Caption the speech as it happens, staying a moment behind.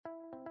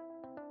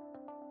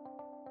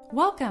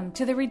Welcome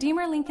to the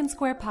Redeemer Lincoln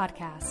Square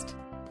podcast.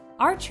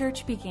 Our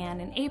church began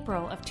in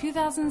April of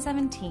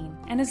 2017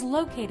 and is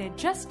located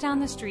just down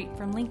the street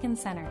from Lincoln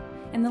Center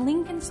in the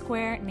Lincoln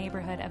Square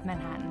neighborhood of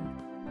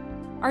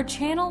Manhattan. Our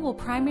channel will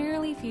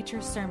primarily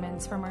feature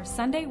sermons from our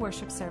Sunday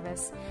worship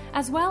service,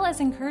 as well as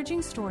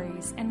encouraging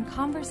stories and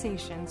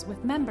conversations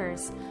with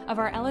members of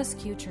our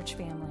LSQ church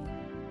family.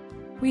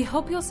 We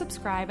hope you'll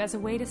subscribe as a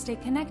way to stay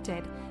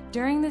connected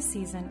during this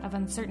season of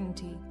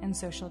uncertainty and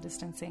social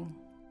distancing.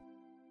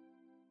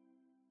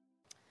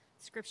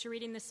 Scripture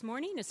reading this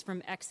morning is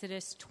from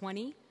Exodus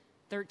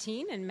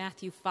 20:13 and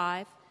Matthew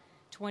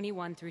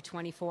 5:21 through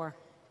 24.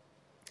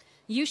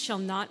 You shall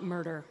not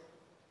murder.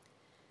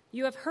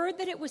 You have heard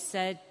that it was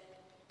said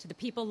to the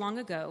people long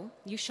ago,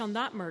 you shall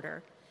not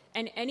murder,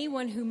 and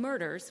anyone who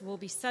murders will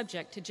be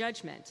subject to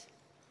judgment.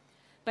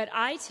 But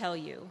I tell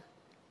you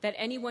that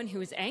anyone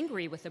who is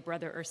angry with a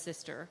brother or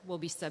sister will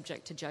be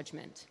subject to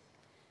judgment.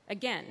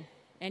 Again,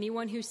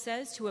 anyone who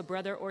says to a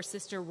brother or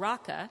sister,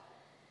 Raka,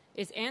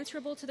 is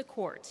answerable to the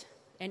court,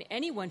 and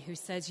anyone who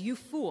says, you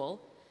fool,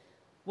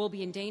 will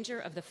be in danger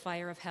of the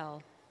fire of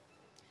hell.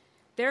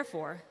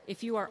 Therefore,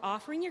 if you are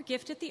offering your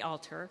gift at the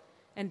altar,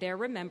 and there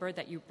remember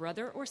that your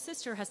brother or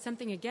sister has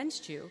something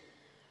against you,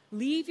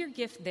 leave your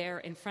gift there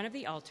in front of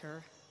the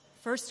altar.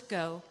 First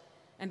go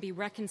and be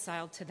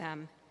reconciled to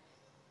them.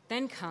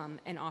 Then come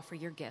and offer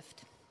your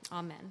gift.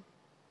 Amen.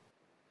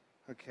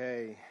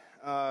 Okay.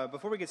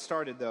 Before we get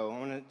started, though, I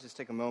want to just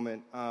take a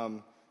moment.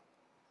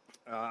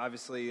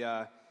 Obviously,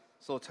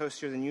 it's a little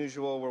toastier than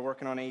usual. We're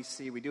working on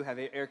AC. We do have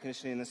air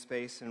conditioning in this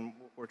space, and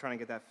we're trying to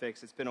get that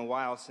fixed. It's been a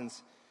while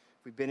since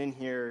we've been in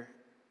here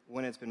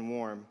when it's been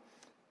warm.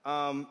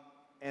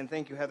 And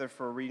thank you, Heather,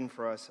 for reading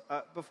for us.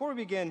 Before we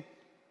begin,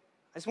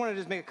 I just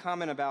wanted to make a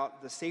comment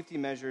about the safety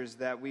measures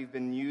that we've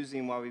been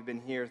using while we've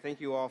been here.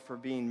 Thank you all for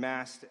being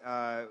masked.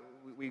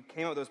 We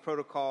came up with those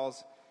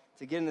protocols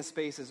to get in the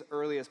space as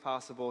early as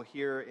possible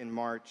here in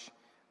March.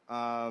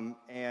 And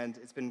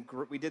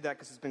we did that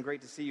because it's been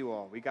great to see you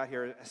all. We got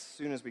here as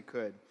soon as we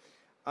could.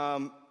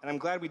 And I'm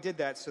glad we did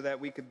that so that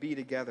we could be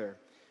together.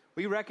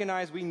 We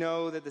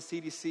know that the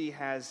CDC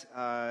has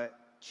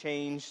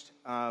changed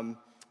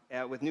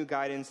with new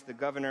guidance. The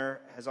governor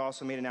has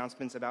also made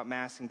announcements about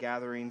masks and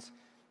gatherings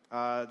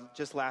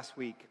just last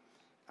week,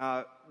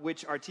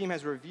 which our team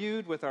has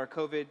reviewed with our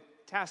COVID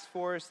task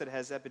force that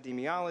has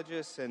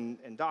epidemiologists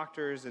and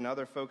doctors and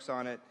other folks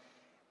on it.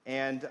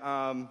 And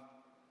the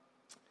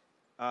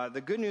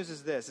good news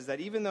is that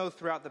even though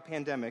throughout the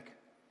pandemic,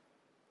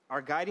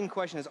 our guiding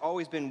question has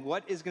always been,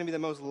 what is going to be the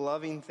most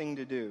loving thing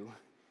to do?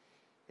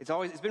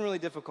 It's been really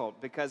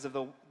difficult because of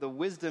the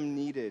wisdom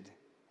needed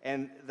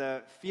and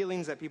the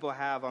feelings that people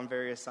have on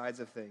various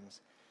sides of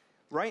things.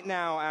 Right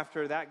now,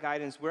 after that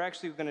guidance, we're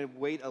actually going to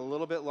wait a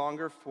little bit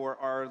longer for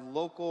our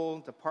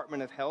local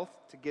Department of Health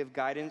to give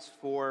guidance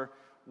for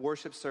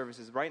worship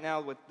services. Right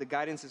now, what the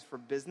guidance is for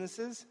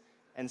businesses,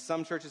 and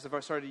some churches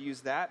have started to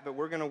use that, but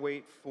we're going to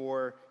wait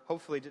for,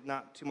 hopefully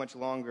not too much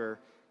longer,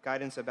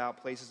 guidance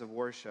about places of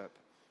worship.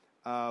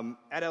 At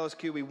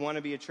LSQ, we want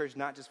to be a church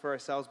not just for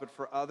ourselves, but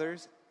for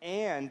others,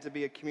 and to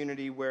be a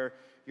community where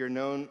you're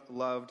known,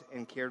 loved,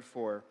 and cared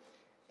for.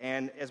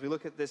 And as we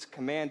look at this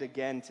command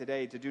again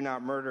today, to do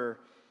not murder,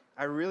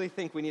 I really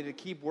think we need to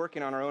keep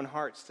working on our own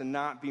hearts to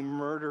not be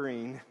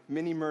murdering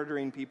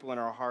people in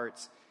our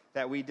hearts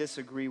that we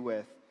disagree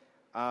with,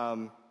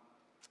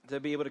 to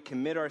be able to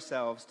commit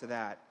ourselves to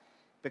that.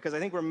 Because I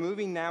think we're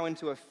moving now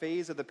into a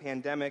phase of the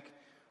pandemic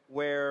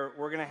where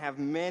we're going to have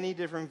many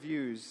different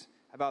views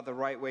about the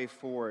right way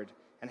forward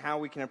and how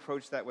we can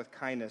approach that with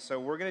kindness. So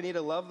we're going to need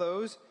to love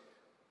those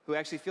who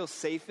actually feel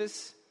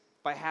safest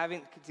by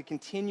having to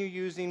continue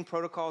using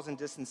protocols and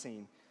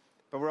distancing.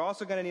 But we're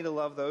also going to need to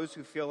love those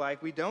who feel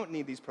like we don't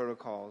need these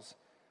protocols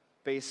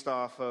based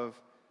off of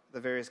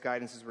the various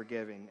guidances we're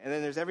giving. And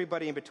then there's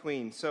everybody in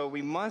between. So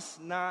we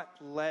must not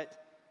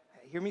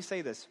hear me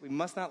say this, we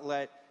must not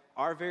let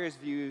our various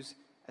views,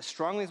 as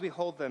strongly as we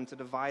hold them, to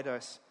divide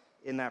us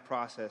in that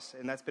process.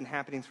 And that's been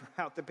happening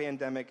throughout the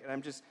pandemic. And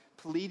I'm just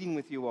pleading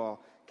with you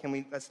all,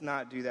 let's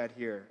not do that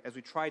here as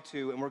we try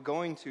to, and we're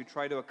going to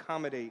try to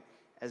accommodate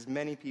as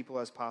many people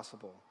as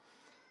possible.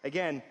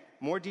 Again,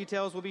 more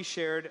details will be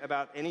shared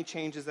about any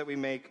changes that we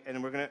make,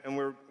 and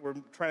we're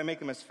trying to make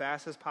them as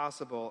fast as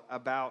possible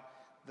about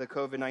the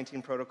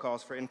COVID-19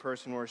 protocols for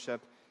in-person worship.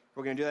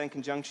 We're going to do that in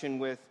conjunction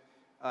with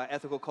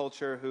Ethical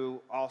Culture,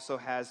 who also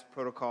has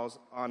protocols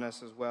on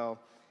us as well.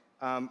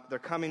 They're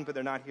coming, but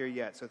they're not here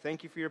yet. So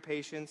thank you for your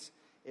patience.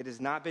 It has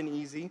not been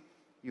easy.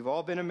 You've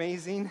all been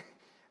amazing.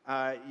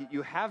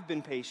 You have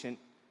been patient.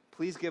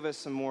 Please give us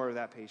some more of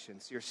that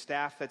patience. Your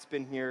staff that's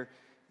been here,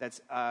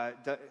 that's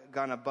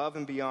gone above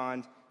and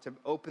beyond to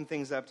open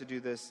things up to do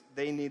this,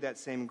 they need that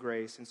same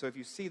grace. And so if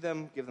you see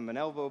them, give them an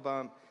elbow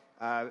bump,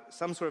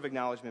 some sort of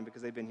acknowledgement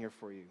because they've been here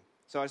for you.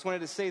 So I just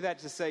wanted to say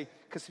that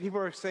because people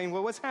are saying,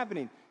 well, what's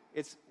happening?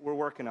 We're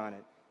working on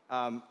it.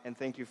 And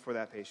thank you for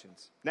that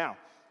patience. Now,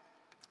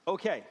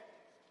 okay.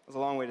 That was a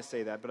long way to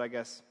say that, but I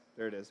guess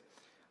there it is.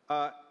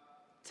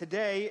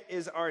 Today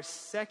is our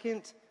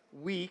second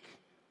week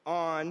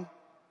on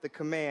the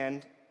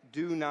command,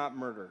 do not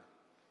murder.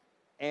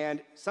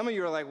 And some of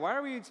you are like, why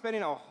are we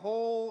spending a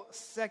whole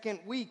second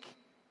week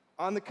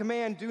on the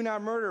command, do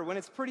not murder, when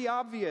it's pretty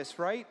obvious,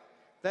 right?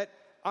 That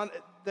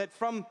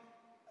from,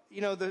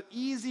 the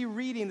easy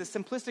reading, the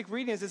simplistic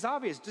reading is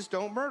obvious, just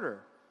don't murder.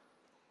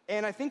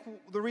 And I think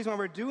the reason why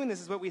we're doing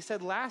this is what we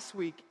said last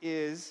week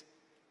is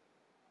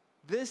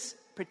this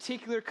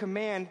particular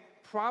command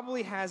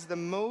probably has the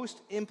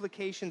most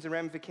implications and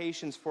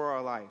ramifications for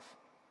our life.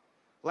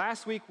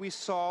 Last week we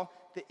saw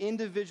the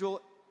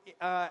individual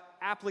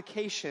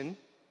application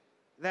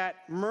that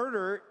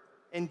murder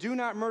and do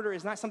not murder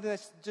is not something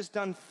that's just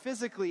done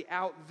physically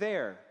out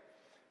there.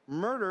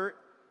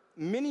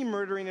 Many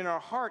murdering in our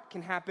heart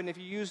can happen if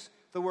you use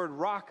the word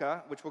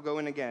raka, which we'll go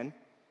in again,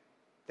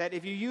 that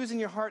if you use in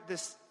your heart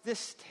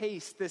this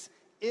taste, this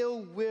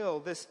ill will,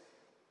 this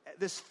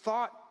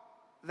thought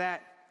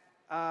that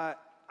I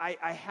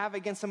have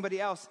against somebody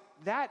else,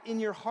 that in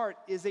your heart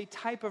is a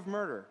type of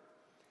murder.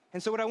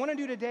 And so what I want to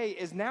do today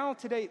is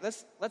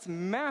let's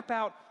map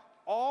out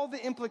all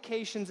the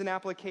implications and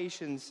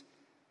applications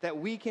that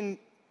we can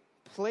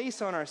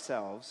place on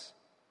ourselves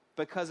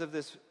because of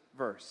this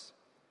verse.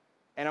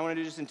 And I want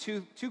to do this in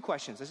two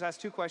questions. Let's ask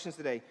two questions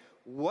today.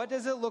 What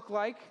does it look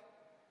like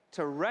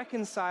to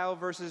reconcile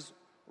versus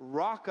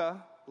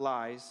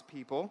raka-lize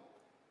people?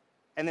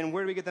 And then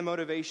where do we get the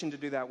motivation to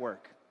do that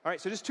work? All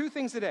right, so just two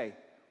things today.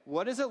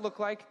 What does it look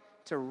like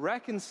to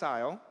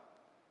reconcile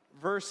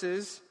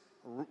versus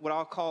what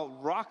I'll call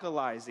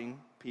raka-lizing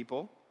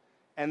people?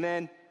 And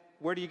then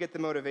where do you get the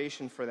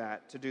motivation for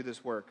that to do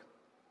this work?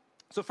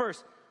 So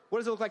first, what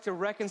does it look like to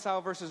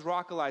reconcile versus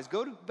raka-lize?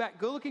 Go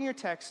look in your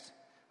text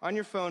on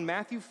your phone,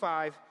 Matthew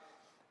 5.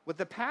 What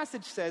the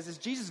passage says is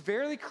Jesus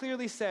very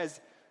clearly says,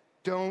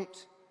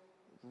 don't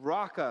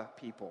raka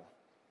people,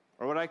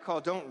 or what I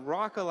call don't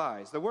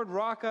raka-lize. The word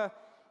raka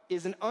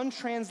is an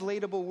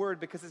untranslatable word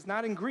because it's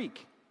not in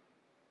Greek.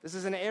 This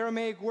is an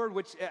Aramaic word,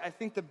 which I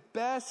think the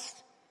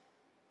best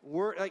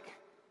word,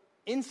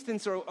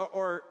 instance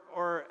or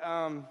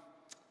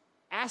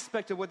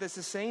aspect of what this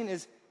is saying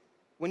is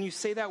when you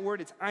say that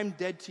word, it's I'm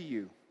dead to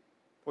you,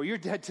 or you're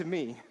dead to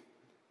me,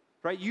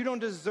 right? You don't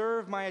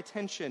deserve my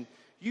attention.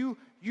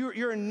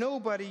 You're a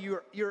nobody.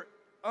 You're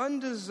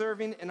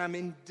undeserving, and I'm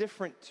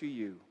indifferent to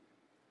you,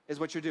 is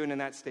what you're doing in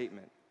that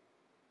statement.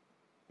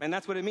 And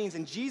that's what it means.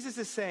 And Jesus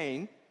is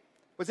saying,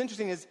 what's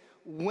interesting is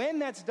when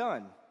that's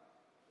done,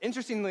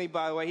 interestingly,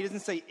 by the way, he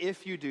doesn't say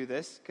if you do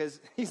this, because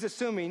he's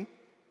assuming,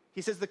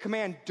 he says the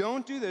command,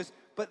 don't do this,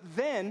 but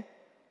then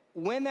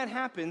when that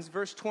happens,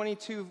 verse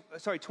 23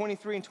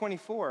 and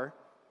 24,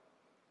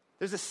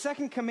 there's a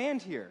second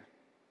command here.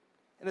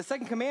 And the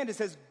second command, it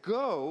says,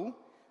 go,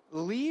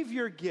 leave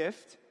your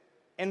gift,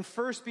 and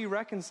first be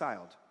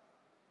reconciled.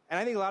 And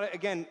I think I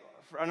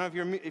don't know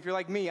if you're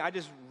like me, I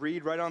just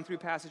read right on through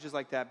passages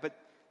like that, but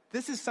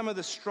this is some of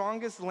the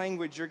strongest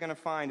language you're going to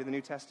find in the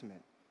New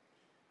Testament.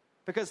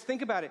 Because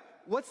think about it,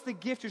 what's the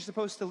gift you're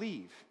supposed to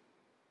leave?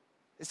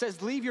 It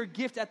says, leave your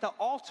gift at the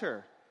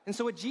altar. And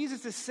so what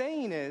Jesus is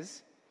saying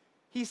is,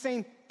 he's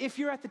saying, if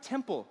you're at the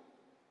temple,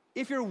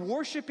 if you're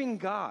worshiping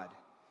God,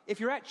 if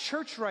you're at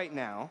church right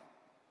now,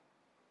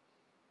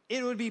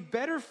 it would be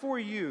better for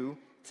you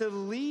to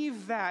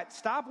leave that,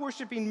 stop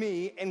worshiping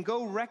me, and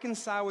go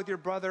reconcile with your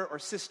brother or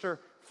sister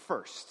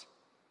first.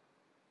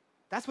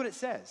 That's what it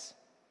says.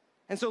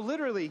 And so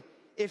literally,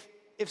 if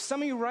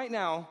some of you right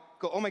now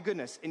go, oh my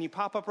goodness, and you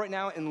pop up right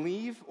now and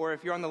leave, or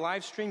if you're on the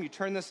live stream, you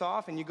turn this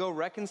off and you go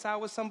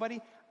reconcile with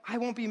somebody, I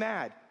won't be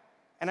mad.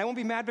 And I won't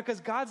be mad because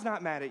God's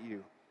not mad at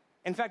you.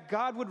 In fact,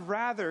 God would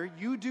rather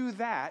you do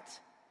that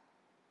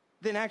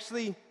than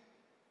actually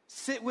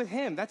sit with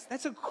him.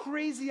 That's a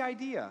crazy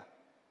idea.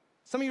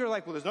 Some of you are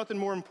like, well, there's nothing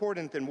more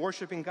important than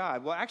worshiping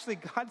God. Well, actually,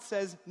 God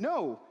says,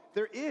 no,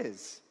 there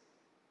is.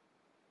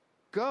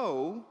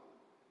 Go,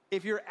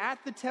 if you're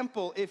at the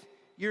temple, if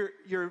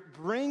you're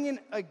bringing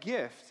a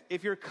gift,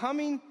 if you're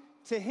coming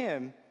to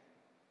him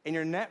and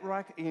you're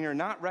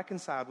not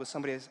reconciled with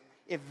somebody else,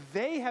 if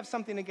they have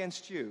something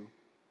against you,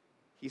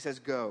 he says,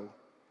 go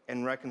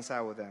and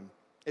reconcile with them.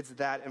 It's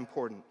that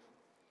important.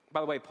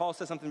 By the way, Paul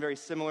says something very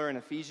similar in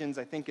Ephesians.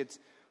 I think it's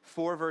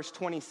 4 verse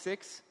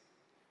 26.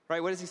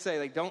 Right? What does he say?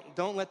 Like,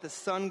 don't let the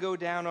sun go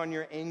down on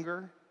your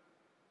anger.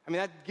 I mean,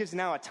 that gives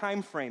now a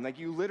time frame. Like,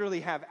 you literally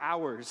have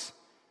hours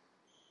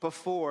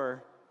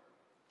before,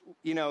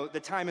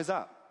 the time is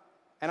up.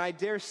 And I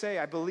dare say,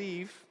 I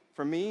believe,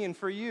 for me and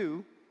for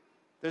you,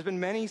 there's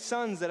been many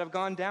suns that have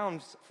gone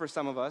down for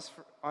some of us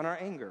on our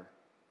anger.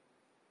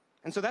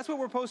 And so that's what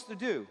we're supposed to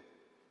do,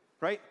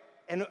 right?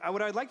 And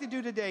what I'd like to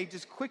do today,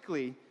 just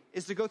quickly,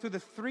 is to go through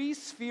the 3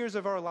 spheres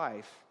of our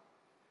life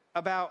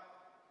about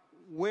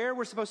where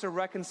we're supposed to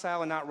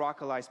reconcile and not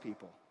raka-lize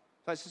people.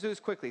 So let's just do this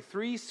quickly.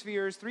 3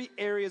 spheres, 3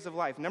 areas of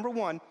life. Number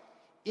 1,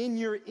 in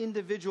your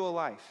individual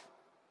life.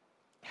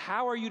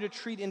 How are you to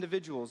treat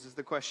individuals is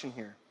the question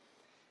here.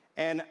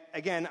 And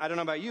again, I don't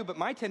know about you, but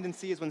my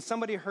tendency is when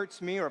somebody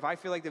hurts me or if I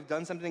feel like they've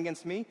done something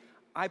against me,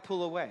 I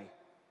pull away.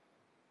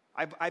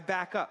 I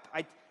back up.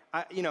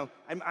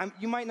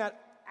 You might not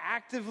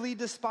actively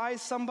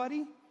despise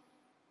somebody,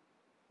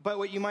 But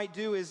what you might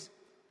do is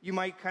you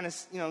might kind of,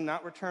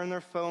 not return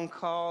their phone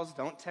calls,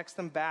 don't text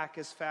them back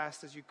as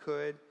fast as you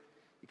could.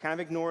 You kind of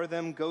ignore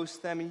them,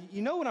 ghost them, and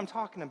you know what I'm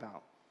talking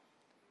about.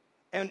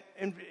 And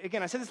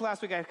again, I said this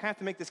last week, I kind of have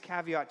to make this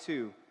caveat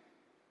too.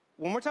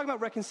 When we're talking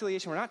about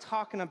reconciliation, we're not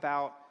talking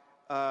about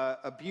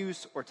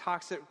abuse or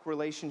toxic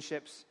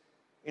relationships.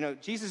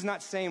 Jesus is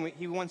not saying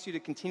he wants you to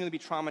continually be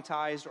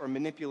traumatized or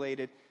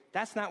manipulated.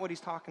 That's not what he's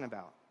talking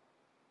about.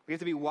 We have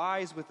to be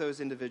wise with those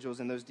individuals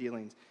and those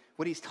dealings.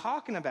 What he's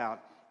talking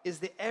about is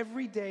the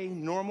everyday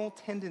normal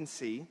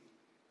tendency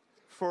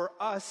for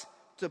us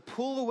to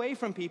pull away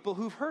from people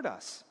who've hurt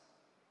us.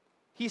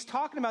 He's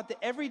talking about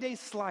the everyday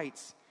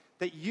slights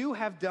that you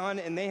have done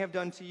and they have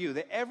done to you,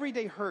 the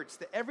everyday hurts,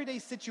 the everyday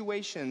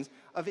situations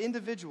of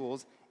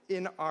individuals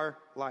in our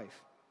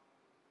life.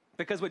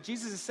 Because what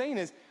Jesus is saying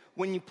is,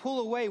 when you pull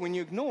away, when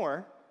you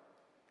ignore,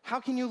 how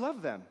can you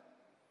love them?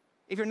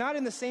 If you're not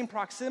in the same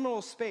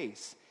proximal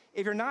space,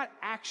 if you're not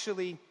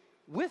actually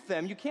with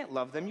them, you can't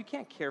love them, you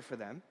can't care for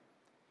them.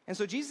 And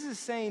so Jesus is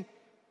saying,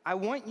 I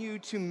want you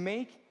to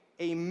make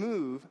a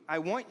move. I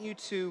want you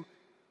to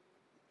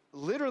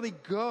literally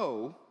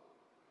go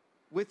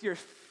with your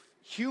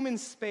human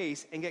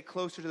space and get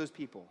closer to those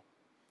people.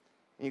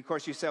 And of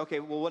course you say, okay,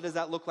 well, what does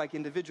that look like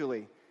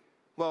individually?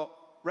 Well,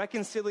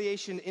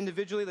 reconciliation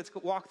individually, let's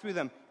walk through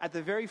them. At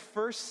the very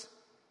first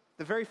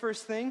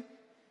thing,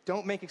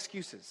 don't make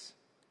excuses.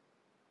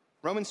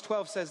 Romans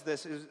 12 says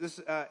this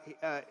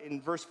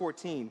in verse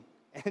 14,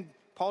 and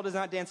Paul does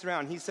not dance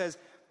around. He says,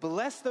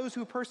 bless those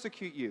who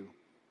persecute you.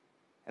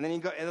 And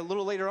then a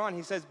little later on,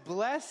 he says,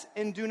 bless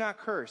and do not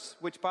curse,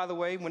 which, by the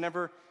way,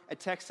 whenever a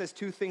text says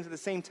two things at the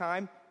same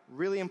time,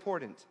 really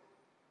important.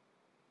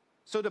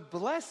 So to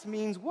bless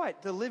means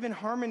what? To live in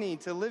harmony,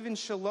 to live in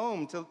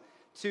shalom,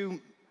 to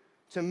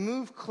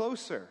move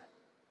closer.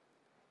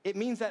 It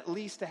means at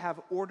least to have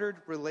ordered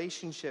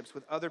relationships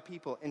with other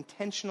people,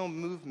 intentional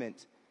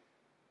movement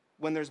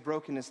when there's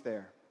brokenness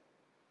there.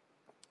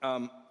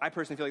 I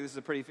personally feel like this is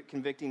a pretty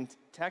convicting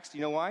text.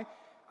 You know why?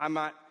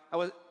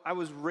 I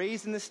was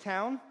raised in this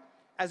town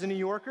as a New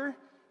Yorker.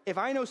 If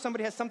I know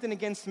somebody has something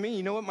against me,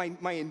 you know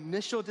what my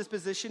initial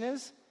disposition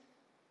is?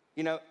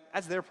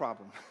 That's their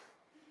problem.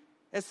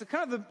 It's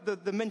kind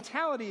of the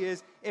mentality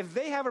is, if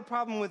they have a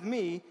problem with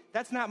me,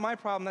 that's not my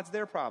problem, that's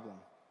their problem.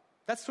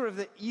 That's sort of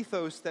the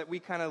ethos that we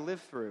kind of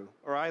live through,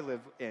 or I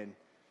live in.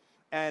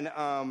 And,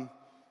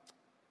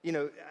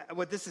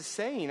 what this is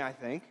saying, I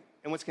think,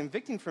 and what's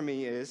convicting for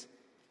me is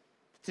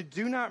to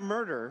do not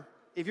murder.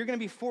 If you're going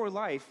to be for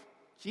life,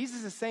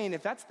 Jesus is saying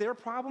if that's their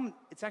problem,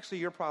 it's actually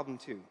your problem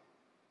too.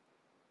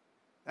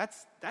 I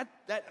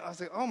was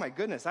like, oh my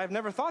goodness, I've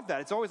never thought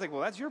that. It's always like,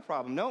 well, that's your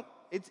problem. No,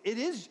 it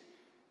is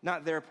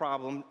not their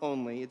problem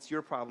only, it's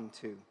your problem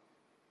too.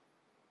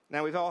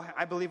 Now,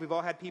 I believe we've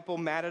all had people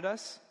mad at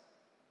us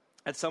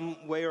at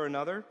some way or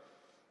another.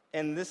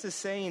 And this is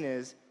saying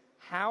is,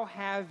 how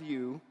have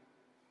you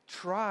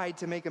tried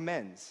to make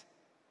amends?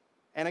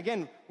 And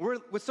again,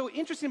 what's so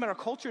interesting about our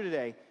culture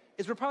today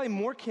is we're probably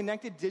more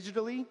connected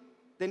digitally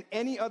than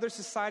any other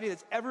society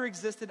that's ever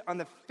existed on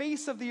the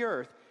face of the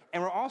earth.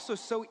 And we're also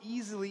so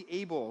easily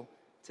able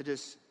to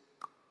just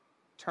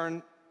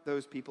turn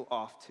those people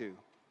off too.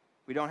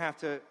 We don't have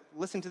to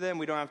listen to them.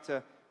 We don't have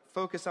to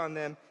focus on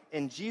them.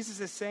 And Jesus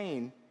is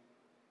saying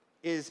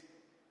is,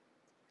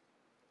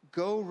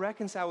 go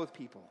reconcile with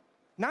people.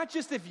 Not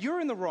just if you're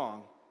in the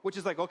wrong, which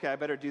is like, okay, I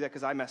better do that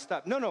because I messed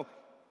up. No.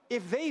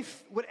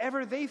 If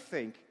whatever they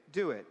think,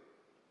 do it.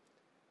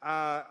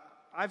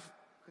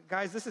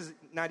 Guys, this is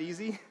not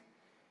easy.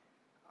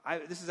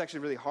 This is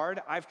actually really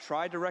hard. I've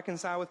tried to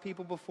reconcile with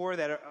people before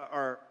that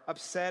are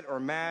upset or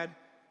mad.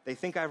 They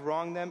think I've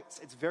wronged them.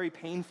 It's very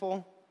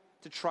painful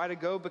to try to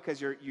go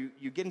because you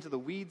get into the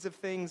weeds of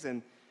things,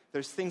 and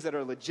there's things that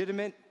are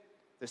legitimate.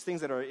 There's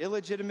things that are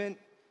illegitimate.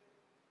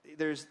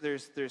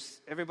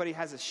 There's everybody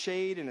has a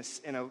shade and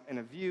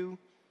a view.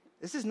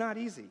 This is not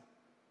easy.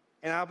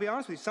 And I'll be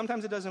honest with you,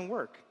 sometimes it doesn't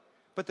work.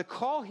 But the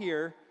call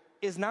here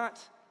is not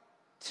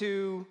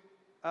to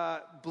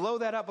blow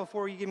that up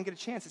before you even get a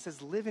chance. It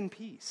says, live in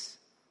peace.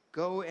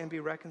 Go and be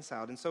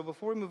reconciled. And so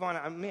before we move on,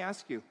 let me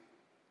ask you,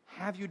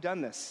 have you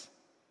done this?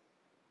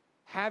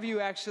 Have you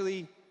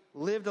actually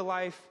lived a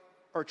life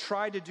or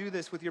tried to do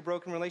this with your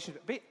broken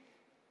relationship?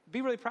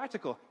 Be really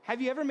practical.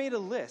 Have you ever made a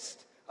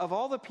list of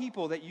all the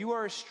people that you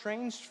are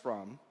estranged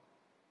from?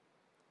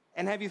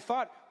 And have you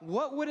thought,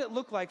 what would it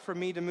look like for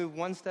me to move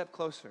one step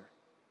closer?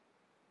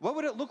 What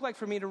would it look like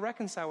for me to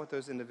reconcile with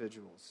those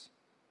individuals?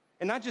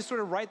 And not just sort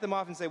of write them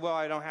off and say, well,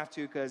 I don't have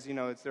to because,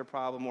 it's their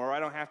problem, or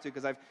I don't have to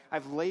because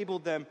I've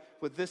labeled them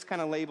with this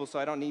kind of label, so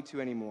I don't need to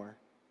anymore.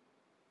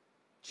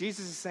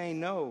 Jesus is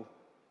saying, no.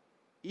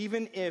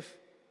 Even if,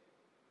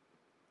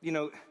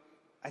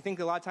 I think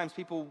a lot of times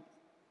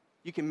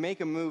you can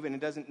make a move and it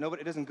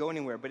doesn't go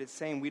anywhere, but it's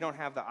saying we don't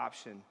have the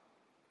option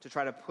to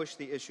try to push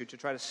the issue, to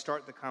try to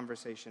start the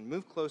conversation.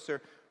 Move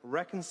closer,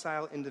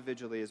 reconcile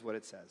individually is what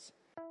it says.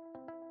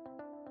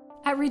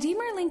 At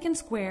Redeemer Lincoln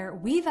Square,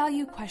 we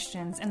value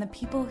questions and the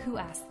people who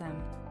ask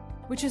them.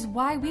 which is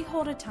why we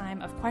hold a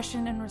time of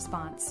question and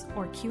response,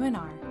 or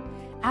Q&R,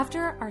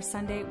 after our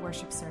Sunday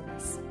worship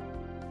service.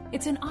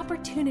 It's an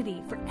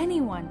opportunity for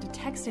anyone to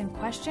text in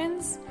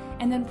questions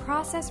and then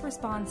process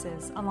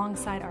responses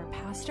alongside our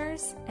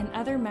pastors and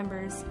other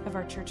members of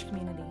our church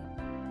community.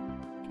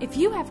 If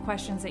you have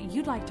questions that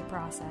you'd like to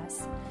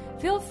process,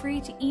 feel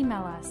free to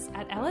email us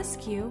at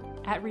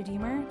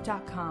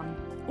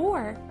lsq@redeemer.com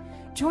or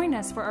join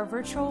us for our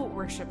virtual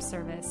worship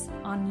service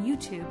on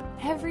YouTube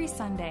every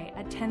Sunday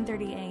at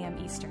 10:30 a.m.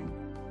 Eastern.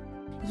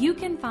 You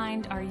can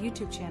find our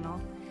YouTube channel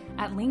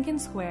at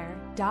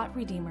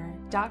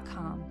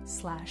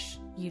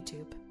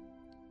lincolnsquare.redeemer.com/YouTube.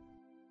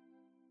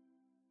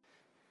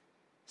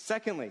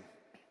 Secondly,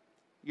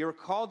 you're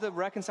called to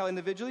reconcile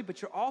individually, but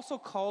you're also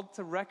called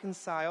to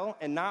reconcile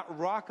and not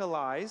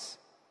rockalize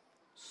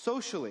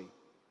socially,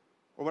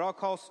 or what I'll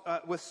call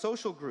with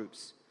social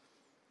groups.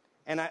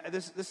 And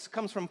this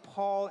comes from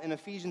Paul in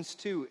Ephesians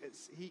 2.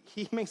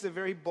 He makes a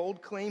very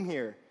bold claim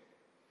here.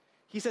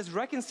 He says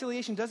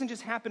reconciliation doesn't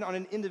just happen on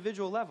an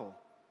individual level.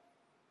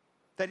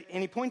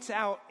 And he points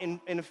out in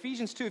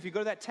Ephesians 2, if you go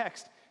to that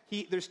text,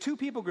 there's two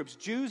people groups,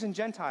 Jews and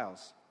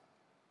Gentiles,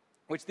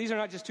 which these are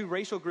not just two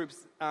racial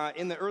groups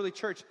in the early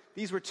church.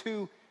 These were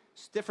two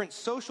different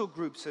social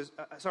groups,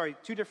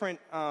 two different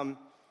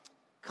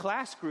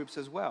class groups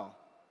as well,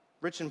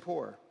 rich and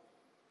poor.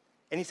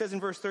 And he says in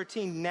verse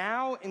 13,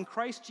 now in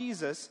Christ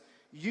Jesus,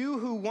 you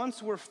who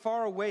once were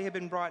far away have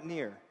been brought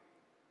near.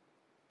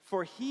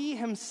 For he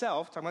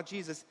himself, talking about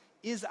Jesus,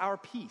 is our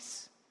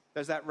peace.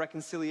 There's that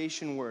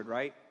reconciliation word,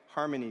 right?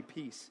 Harmony,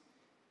 peace.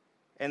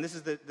 And this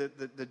is the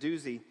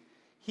doozy.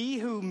 He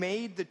who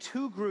made the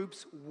two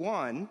groups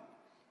one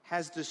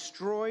has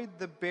destroyed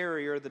the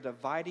barrier, the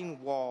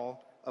dividing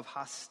wall of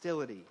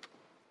hostility.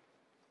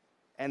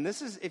 And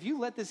this is, if you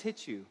let this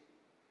hit you,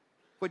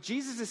 what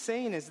Jesus is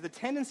saying is the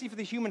tendency for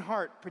the human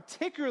heart,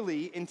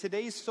 particularly in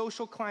today's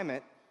social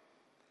climate,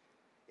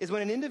 is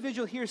when an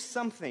individual hears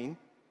something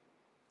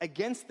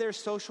against their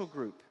social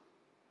group,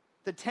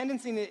 the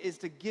tendency is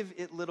to give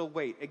it little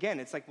weight. Again,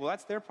 it's like, well,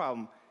 that's their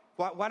problem.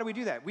 Why do we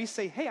do that? We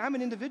say, hey, I'm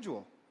an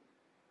individual.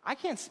 I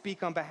can't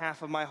speak on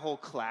behalf of my whole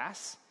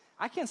class.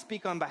 I can't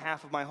speak on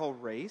behalf of my whole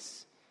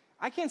race.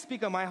 I can't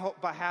speak on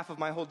behalf of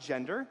my whole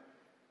gender.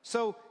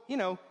 So,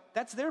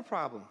 that's their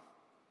problem.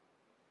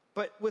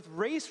 But with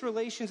race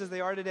relations as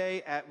they are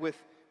today,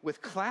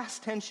 with class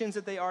tensions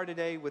that they are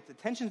today, with the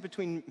tensions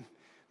between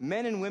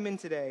men and women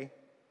today,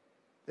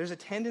 there's a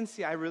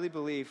tendency, I really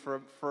believe,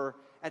 for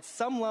at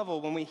some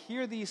level, when we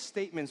hear these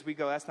statements, we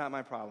go, that's not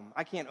my problem.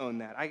 I can't own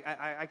that.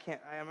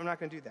 I'm not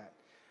going to do that.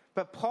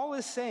 But Paul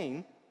is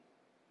saying,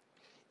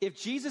 if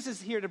Jesus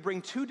is here to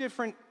bring two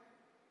different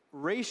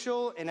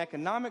racial and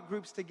economic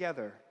groups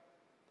together,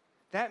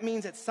 that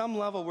means at some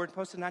level we're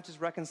supposed to not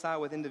just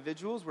reconcile with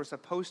individuals, we're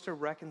supposed to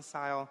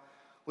reconcile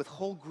with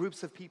whole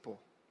groups of people.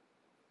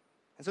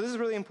 And so this is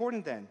really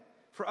important then.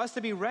 For us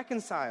to be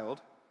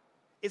reconciled,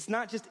 it's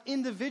not just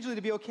individually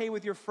to be okay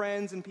with your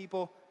friends and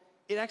people.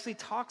 It actually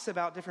talks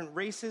about different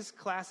races,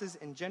 classes,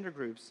 and gender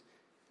groups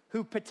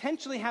who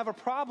potentially have a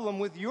problem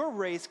with your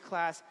race,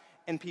 class,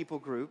 and people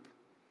group,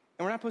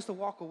 and we're not supposed to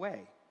walk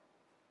away.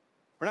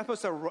 We're not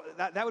supposed to,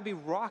 that would be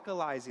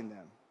rockalizing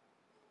them.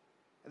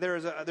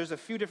 There's a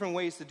few different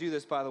ways to do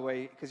this, by the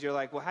way, because you're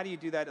like, well, how do you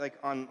do that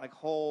on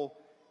whole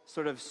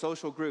sort of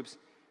social groups?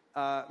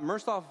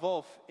 Miroslav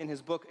Volf, in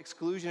his book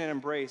Exclusion and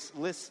Embrace,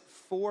 lists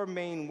 4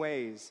 main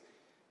ways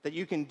that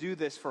you can do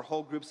this for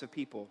whole groups of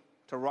people,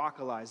 to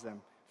rockalize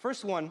them.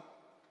 First one,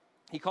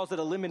 he calls it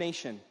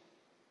elimination.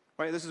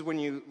 Right? This is when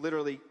you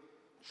literally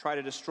try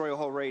to destroy a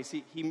whole race.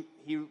 He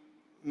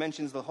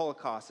mentions the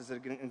Holocaust as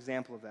an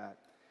example of that.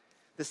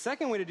 The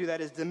second way to do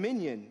that is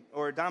dominion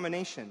or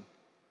domination,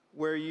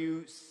 where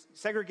you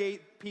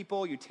segregate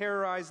people, you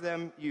terrorize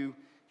them, you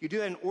do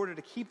that in order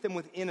to keep them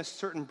within a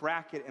certain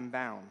bracket and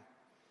bound.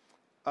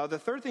 The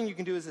third thing you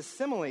can do is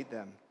assimilate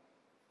them.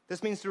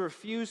 This means to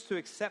refuse to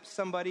accept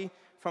somebody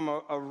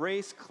from a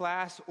race,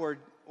 class, or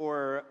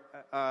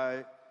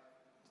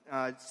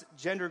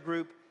gender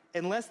group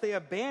unless they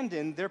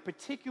abandon their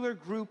particular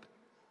group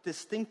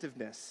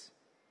distinctiveness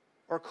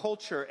or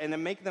culture and to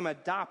make them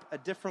adopt a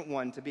different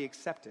one to be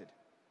accepted.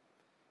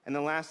 And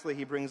then lastly,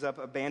 he brings up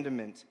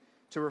abandonment,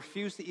 to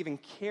refuse to even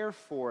care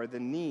for the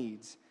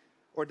needs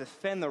or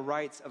defend the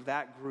rights of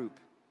that group.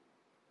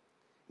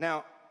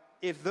 Now,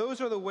 if those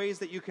are the ways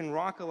that you can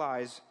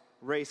rockalize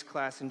race,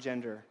 class, and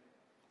gender,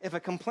 if a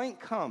complaint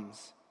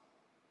comes,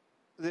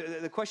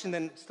 the question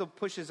then still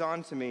pushes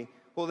on to me,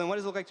 well, then what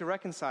does it look like to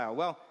reconcile?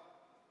 Well,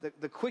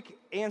 the quick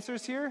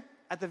answers here,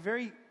 at the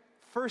very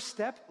first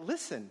step,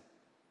 listen.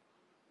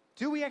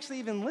 Do we actually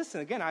even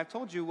listen? Again, I've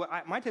told you,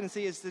 my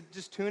tendency is to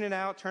just tune it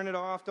out, turn it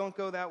off, don't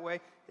go that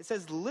way. It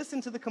says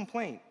listen to the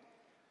complaint.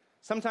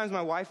 Sometimes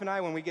my wife and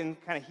I, when we get in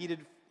kind of heated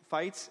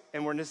fights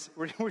and we're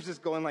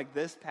just going like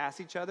this past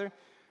each other,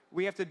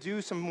 we have to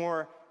do some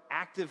more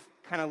active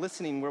kind of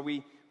listening where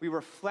we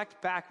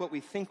reflect back what we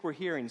think we're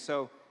hearing.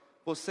 So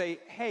we'll say,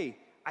 hey,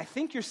 I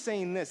think you're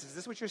saying this. Is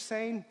this what you're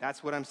saying?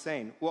 That's what I'm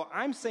saying. Well,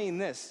 I'm saying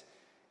this.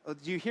 Oh,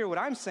 do you hear what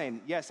I'm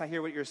saying? Yes, I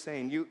hear what you're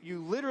saying. You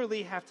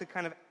literally have to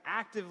kind of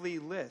actively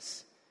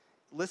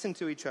listen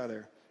to each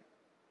other.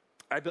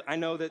 I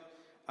know that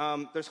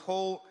there's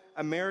whole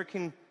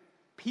American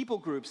people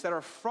groups that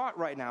are fraught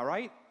right now,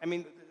 right? I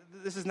mean,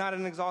 this is not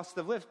an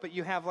exhaustive list, but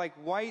you have like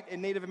white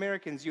and Native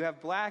Americans, you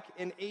have black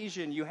and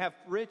Asian, you have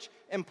rich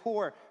and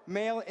poor,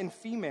 male and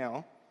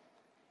female,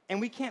 and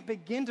we can't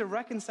begin to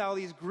reconcile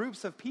these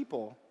groups of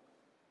people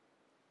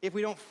if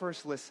we don't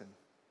first listen.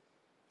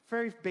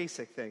 Very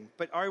basic thing,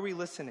 but are we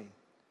listening?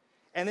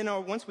 And then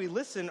once we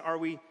listen,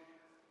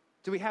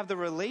 do we have the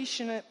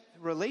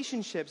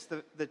relationships,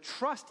 the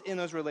trust in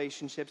those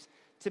relationships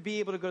to be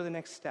able to go to the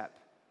next step?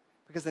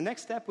 Because the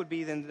next step would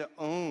be then to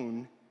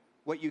own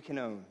what you can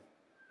own.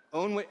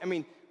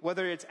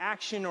 Whether it's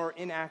action or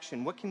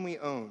inaction, what can we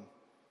own?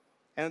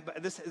 And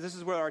this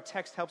is where our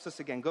text helps us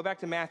again. Go back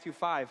to Matthew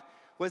 5.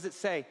 What does it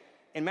say?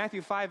 In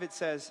Matthew 5, it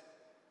says,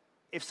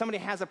 if somebody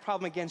has a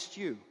problem against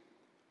you.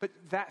 But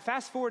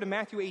fast forward to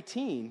Matthew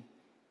 18,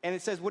 and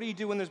it says, what do you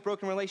do when there's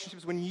broken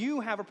relationships? When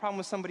you have a problem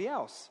with somebody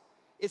else,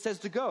 it says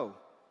to go.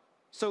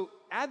 So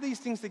add these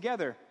things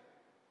together.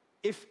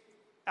 If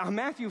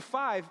Matthew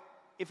 5,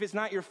 if it's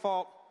not your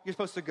fault, you're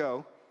supposed to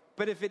go.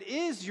 But if it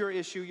is your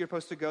issue, you're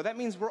supposed to go. That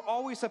means we're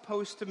always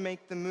supposed to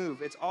make the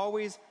move. It's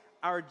always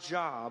our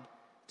job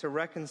to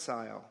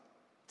reconcile,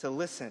 to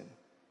listen.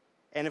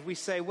 And if we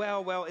say,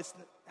 well,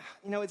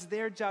 it's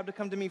their job to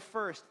come to me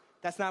first,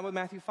 that's not what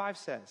Matthew 5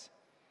 says.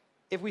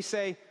 If we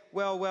say,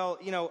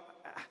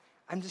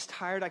 I'm just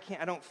tired,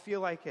 I don't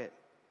feel like it.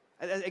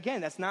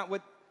 Again, that's not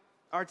what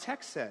our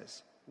text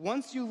says.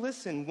 Once you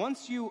listen,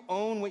 once you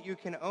own what you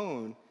can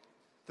own,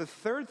 the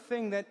third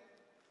thing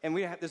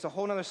there's a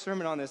whole other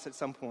sermon on this at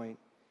some point,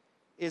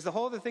 is the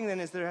whole other thing then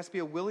is there has to be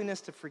a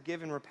willingness to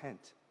forgive and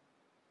repent.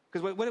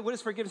 Because what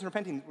is forgiveness and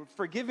repenting?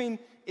 Forgiving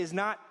is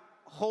not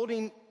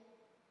holding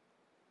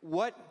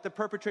what the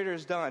perpetrator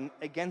has done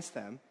against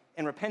them,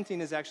 and repenting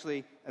is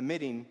actually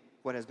admitting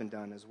what has been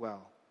done as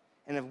well.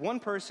 And if one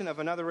person of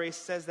another race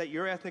says that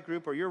your ethnic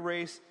group or your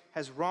race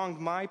has wronged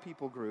my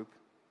people group,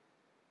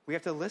 we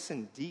have to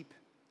listen deep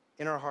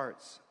in our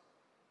hearts.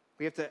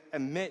 We have to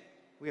admit,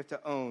 we have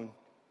to own.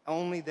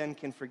 Only then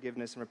can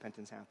forgiveness and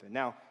repentance happen.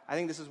 Now, I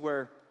think this is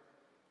where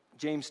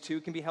James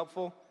 2 can be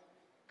helpful.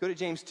 Go to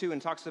James 2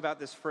 and talks about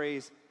this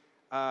phrase,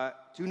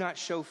 do not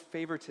show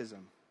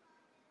favoritism.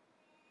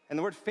 And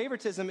the word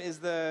favoritism is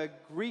the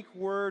Greek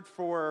word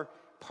for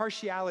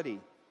partiality.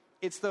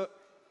 It's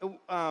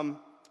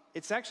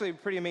actually a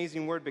pretty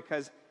amazing word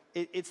because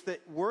it's the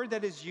word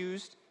that is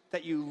used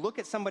that you look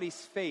at somebody's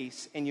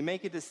face and you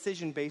make a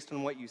decision based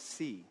on what you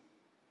see.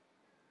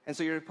 And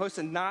so you're supposed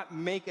to not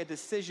make a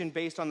decision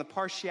based on the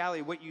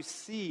partiality, what you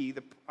see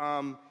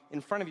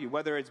in front of you,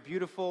 whether it's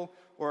beautiful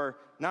or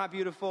not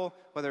beautiful,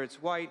 whether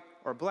it's white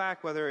or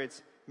black, whether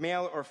it's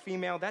male or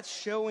female. That's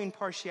showing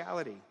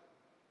partiality.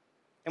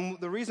 And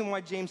the reason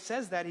why James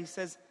says that, he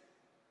says,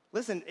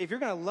 listen, if you're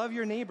going to love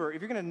your neighbor,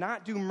 if you're going to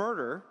not do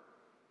murder,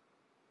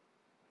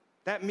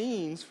 that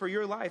means for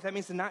your life, that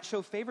means to not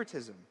show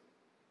favoritism.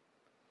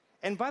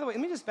 And by the way,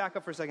 let me just back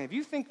up for a second. If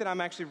you think that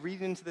I'm actually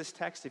reading into this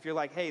text, if you're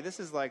like, hey, this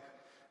is like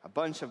a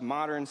bunch of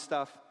modern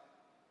stuff,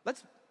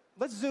 let's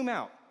zoom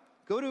out.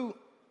 Go to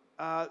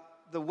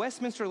the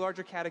Westminster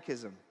Larger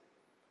Catechism.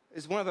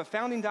 It's one of the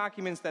founding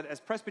documents that as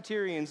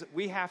Presbyterians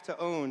we have to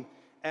own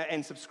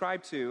and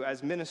subscribe to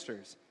as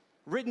ministers.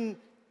 Written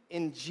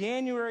in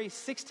January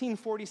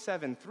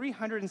 1647,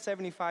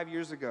 375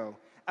 years ago,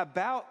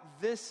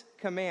 about this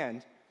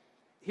command.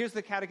 Here's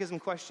the catechism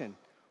question.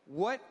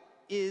 What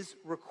is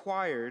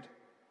required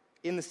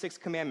in the sixth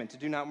commandment to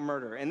do not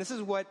murder? And this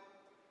is what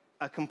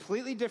a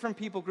completely different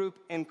people group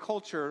and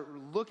culture,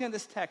 looking at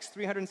this text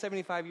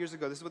 375 years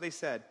ago, this is what they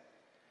said.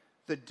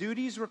 The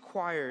duties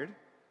required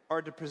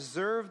are to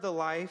preserve the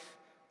life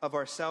of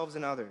ourselves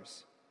and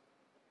others.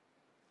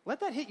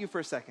 Let that hit you for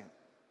a second.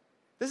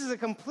 This is a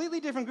completely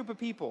different group of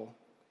people.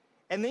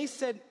 And they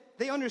said,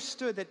 they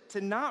understood that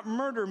to not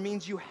murder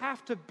means you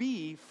have to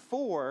be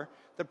for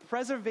the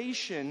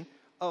preservation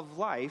of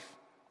life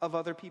of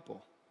other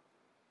people.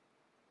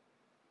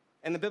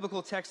 And the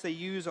biblical texts they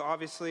use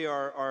obviously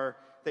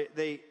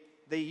they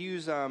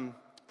use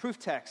proof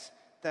texts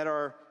that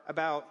are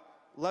about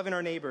loving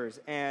our neighbors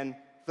and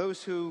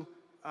those who,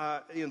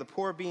 the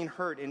poor being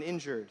hurt and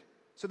injured.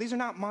 So these are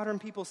not modern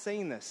people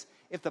saying this.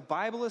 If the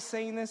Bible is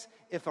saying this,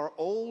 if our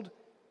old,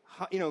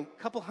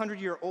 couple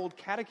 100-year-old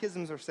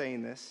catechisms are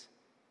saying this,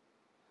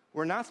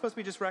 we're not supposed to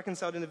be just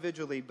reconciled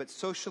individually, but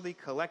socially,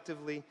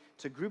 collectively,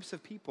 to groups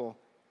of people.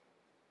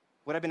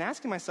 What I've been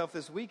asking myself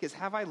this week is,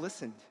 have I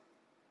listened?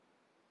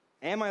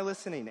 Am I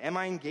listening? Am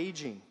I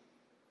engaging?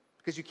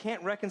 Because you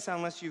can't reconcile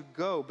unless you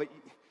go, but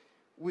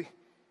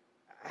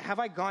have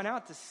I gone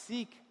out to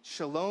seek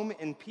shalom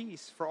and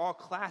peace for all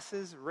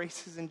classes,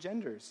 races, and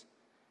genders?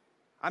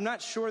 I'm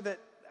not sure that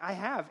I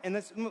have, and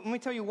let me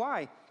tell you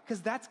why.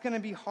 Because that's going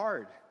to be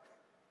hard.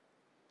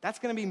 That's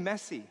going to be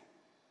messy.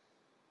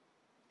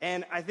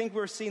 And I think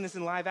we're seeing this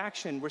in live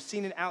action. We're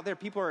seeing it out there.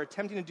 People are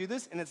attempting to do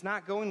this, and it's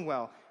not going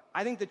well.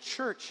 I think the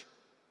church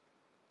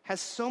has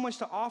so much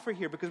to offer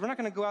here, because we're not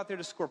going to go out there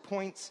to score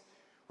points.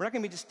 We're not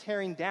going to be just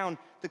tearing down.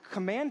 The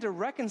command to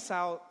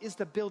reconcile is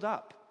to build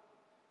up.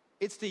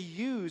 It's to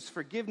use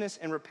forgiveness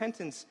and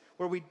repentance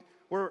where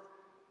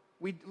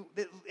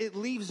it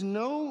leaves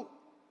no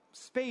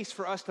space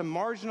for us to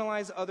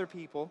marginalize other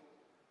people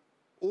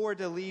or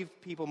to leave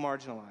people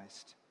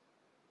marginalized,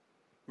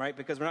 right?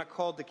 Because we're not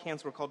called to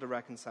cancel, we're called to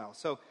reconcile.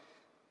 So,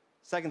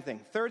 second thing.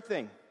 Third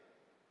thing,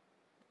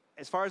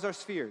 as far as our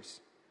spheres,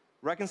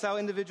 reconcile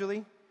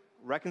individually,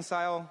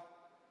 reconcile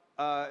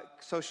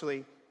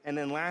socially, and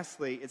then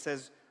lastly, it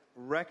says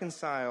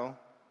reconcile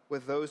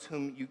with those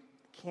whom you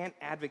can't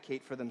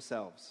advocate for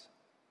themselves.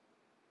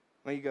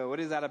 Well, you go, what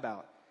is that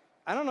about?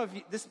 I don't know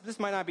if this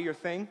might not be your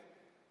thing,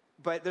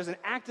 but there's an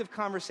active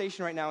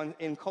conversation right now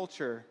in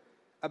culture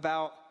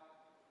about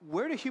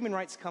where do human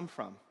rights come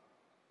from?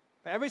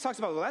 Everybody talks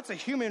about, well, that's a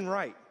human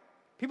right.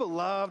 People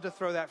love to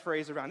throw that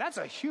phrase around. That's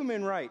a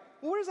human right.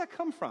 Well, where does that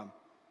come from?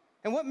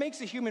 And what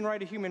makes a human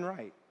right a human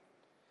right?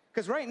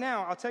 Because right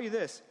now, I'll tell you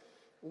this.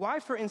 Why,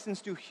 for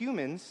instance, do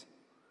humans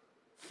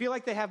feel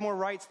like they have more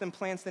rights than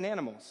plants and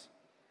animals?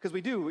 Because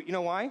we do. You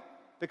know why?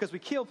 Because we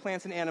kill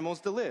plants and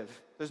animals to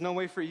live. There's no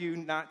way for you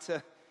not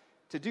to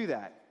do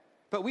that.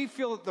 But we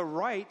feel the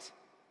right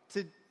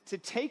to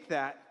take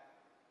that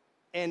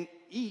and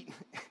eat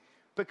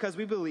because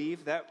we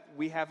believe that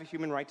we have a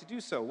human right to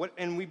do so.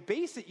 And we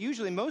base it,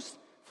 usually most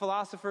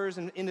philosophers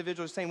and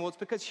individuals are saying, well, it's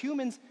because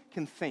humans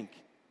can think.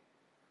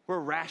 We're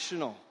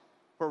rational.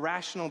 We're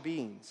rational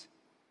beings.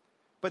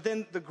 But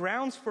then the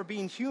grounds for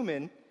being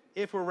human,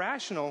 if we're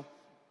rational,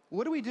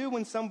 what do we do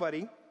when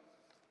somebody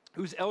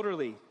who's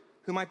elderly,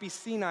 who might be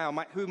senile,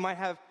 who might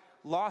have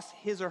lost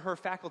his or her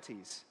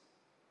faculties?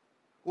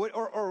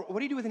 Or what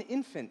do you do with an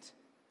infant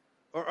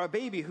or a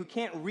baby who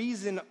can't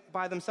reason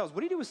by themselves?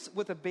 What do you do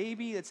with a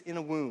baby that's in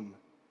a womb,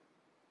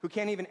 who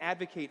can't even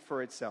advocate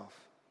for itself?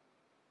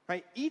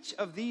 Right? Each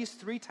of these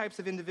three types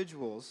of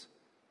individuals,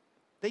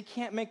 they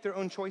can't make their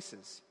own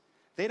choices.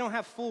 They don't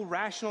have full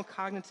rational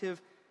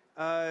cognitive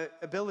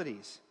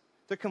abilities.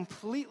 They're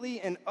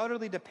completely and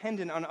utterly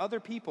dependent on other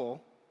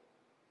people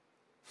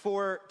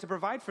to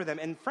provide for them.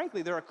 And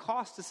frankly, they're a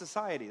cost to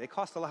society. They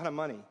cost a lot of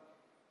money.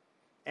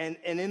 And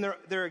in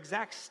their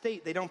exact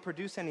state, they don't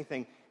produce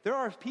anything. There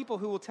are people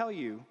who will tell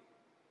you,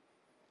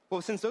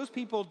 well, since those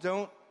people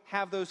don't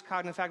have those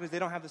cognitive faculties, they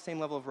don't have the same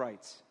level of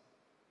rights.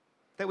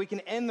 That we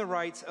can end the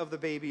rights of the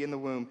baby in the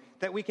womb.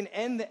 That we can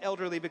end the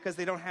elderly because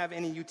they don't have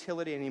any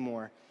utility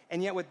anymore.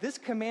 And yet what this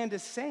command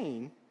is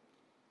saying,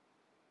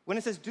 when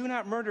it says do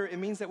not murder, it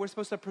means that we're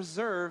supposed to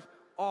preserve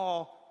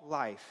all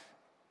life.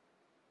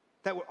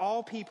 That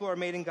all people are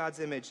made in God's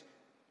image.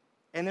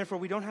 And therefore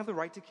we don't have the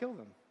right to kill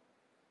them.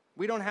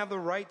 We don't have the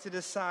right to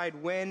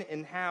decide when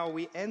and how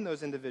we end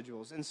those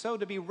individuals. And so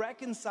to be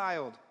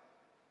reconciled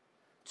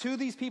to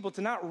these people,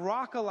 to not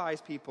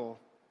rockalize people,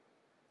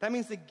 that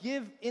means to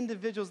give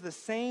individuals the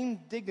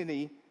same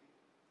dignity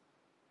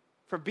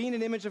for being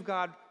an image of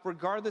God,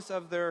 regardless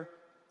of their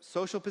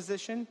social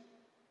position,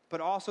 but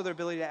also their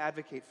ability to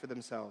advocate for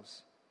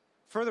themselves.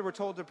 Further, we're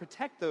told to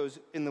protect those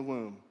in the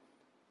womb.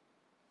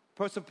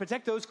 We're supposed to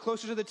protect those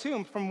closer to the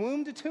tomb, from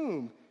womb to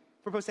tomb.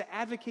 We're supposed to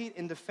advocate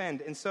and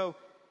defend. And so,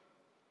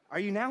 are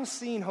you now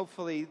seeing,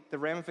 hopefully, the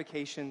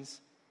ramifications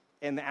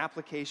and the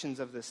applications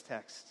of this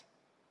text?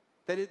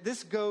 That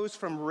this goes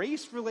from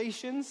race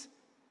relations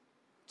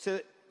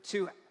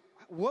to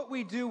what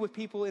we do with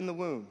people in the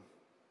womb.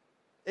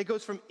 It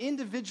goes from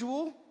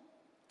individual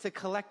to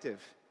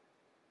collective.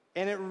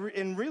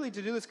 And really,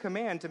 to do this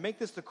command, to make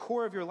this the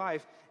core of your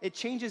life, it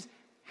changes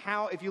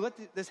how, if you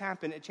let this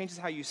happen, it changes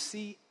how you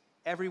see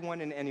everyone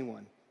and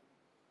anyone.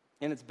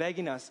 And it's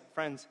begging us,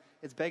 friends,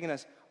 it's begging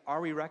us, are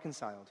we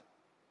reconciled?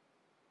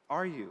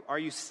 Are you? Are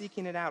you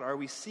seeking it out? Are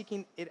we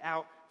seeking it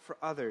out for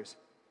others?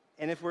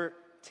 And if we're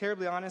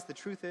terribly honest, the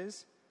truth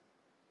is,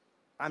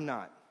 I'm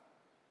not.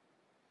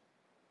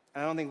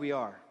 And I don't think we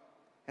are.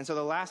 And so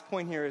the last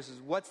point here is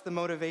what's the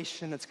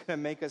motivation that's going to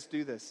make us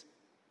do this?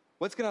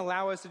 What's going to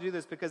allow us to do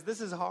this? Because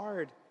this is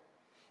hard.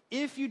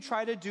 If you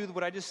try to do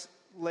what I just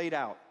laid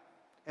out,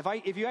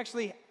 if you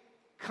actually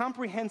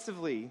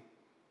comprehensively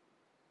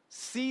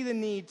see the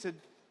need to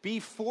be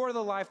for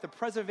the life, the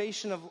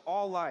preservation of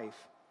all life,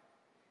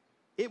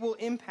 it will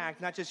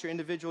impact not just your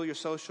individual, your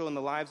social, and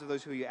the lives of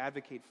those who you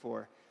advocate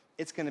for.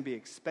 It's going to be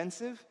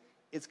expensive.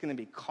 It's going to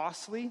be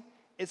costly.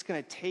 It's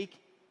going to take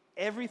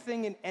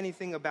everything and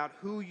anything about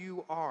who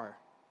you are.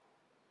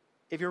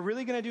 If you're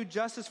really going to do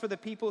justice for the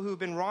people who've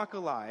been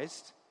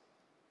rockalized,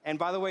 and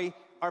by the way,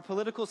 our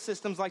political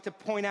systems like to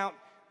point out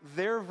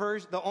their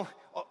version,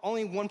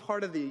 only one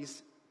part of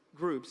these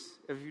groups,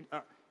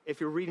 if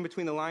you're reading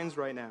between the lines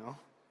right now,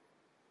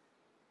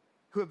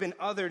 who have been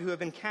othered, who have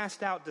been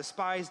cast out,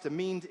 despised,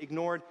 demeaned,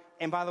 ignored,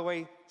 and by the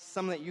way,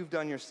 some that you've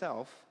done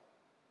yourself,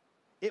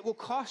 it will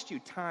cost you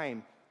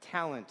time,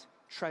 talent,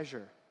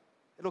 treasure.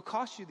 It'll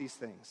cost you these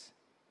things.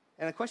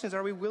 And the question is,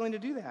 are we willing to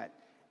do that?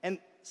 And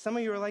some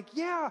of you are like,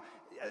 yeah,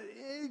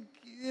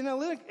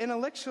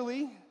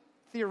 intellectually,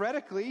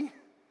 theoretically,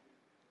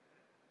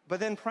 but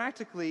then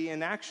practically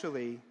and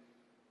actually,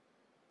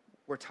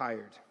 we're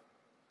tired.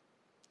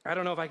 I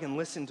don't know if I can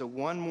listen to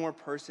one more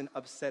person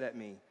upset at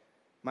me.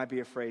 Might be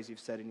a phrase you've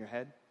said in your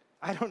head.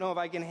 I don't know if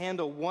I can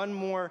handle one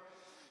more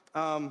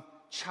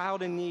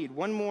child in need,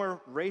 one more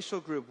racial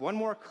group, one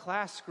more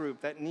class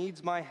group that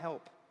needs my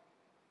help.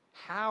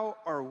 How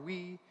are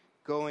we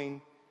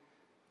going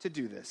to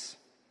do this?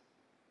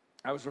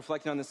 I was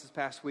reflecting on this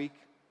past week,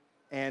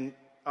 and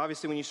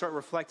obviously when you start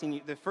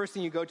reflecting, the first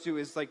thing you go to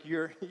is like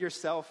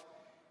yourself.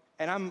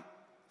 And I'm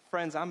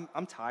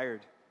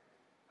tired.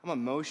 I'm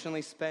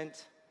emotionally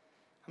spent.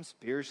 I'm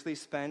spiritually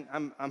spent.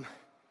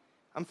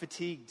 I'm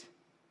fatigued.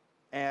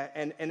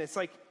 And it's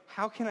like,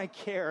 how can I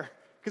care?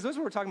 Because that's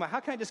what we're talking about. How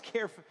can I just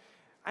care for,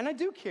 and I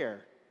do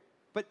care.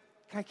 But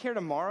can I care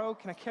tomorrow?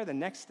 Can I care the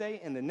next day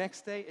and the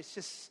next day? It's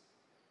just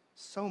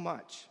so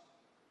much.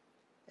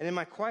 And in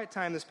my quiet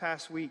time this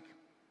past week,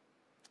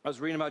 I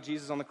was reading about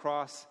Jesus on the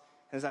cross.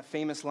 And there's that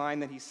famous line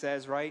that he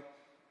says, right?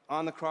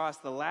 On the cross,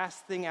 the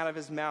last thing out of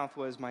his mouth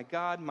was, my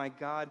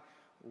God,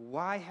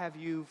 why have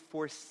you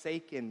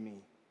forsaken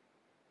me?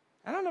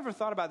 And I never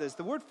thought about this.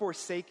 The word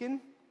forsaken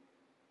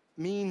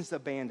means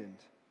abandoned.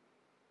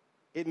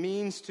 It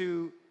means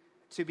to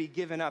be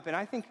given up. And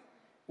I think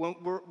when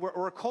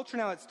we're a culture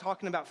now that's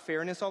talking about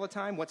fairness all the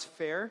time. What's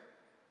fair?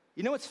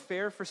 You know what's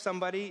fair for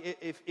somebody?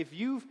 If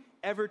you've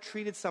ever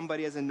treated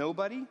somebody as a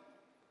nobody,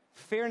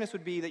 fairness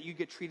would be that you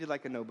get treated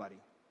like a nobody.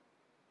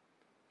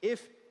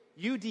 If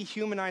you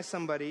dehumanize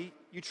somebody,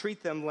 you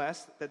treat them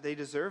less that they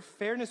deserve,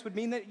 fairness would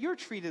mean that you're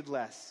treated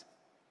less.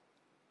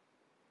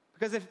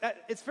 Because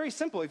it's very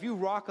simple. If you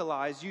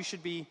rockalize, you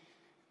should be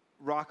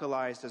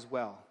rockalized as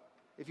well.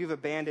 If you've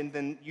abandoned,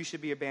 then you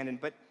should be abandoned.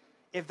 But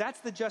if that's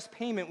the just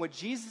payment, what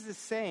Jesus is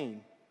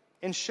saying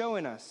and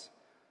showing us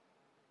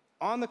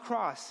on the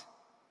cross,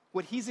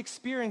 what he's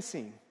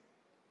experiencing,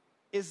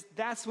 is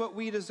that's what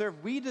we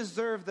deserve. We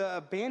deserve the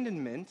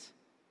abandonment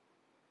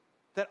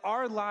that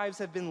our lives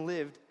have been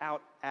lived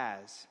out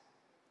as.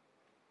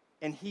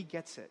 And he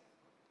gets it.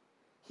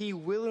 He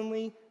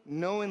willingly,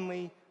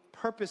 knowingly,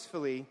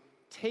 purposefully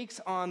takes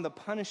on the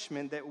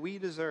punishment that we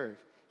deserve.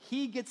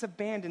 He gets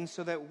abandoned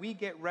so that we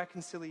get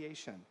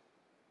reconciliation.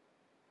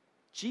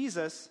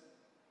 Jesus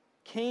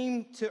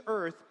came to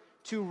earth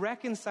to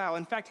reconcile.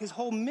 In fact, his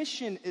whole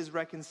mission is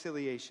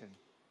reconciliation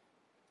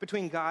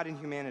between God and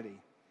humanity.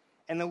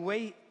 And the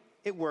way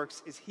it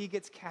works is he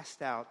gets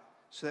cast out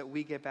so that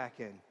we get back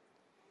in.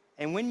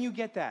 And when you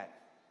get that,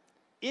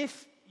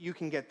 if you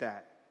can get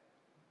that,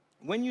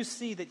 when you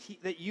see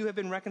that you have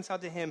been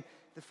reconciled to him,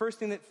 the first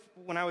thing that,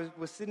 when I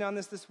was sitting on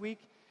this week,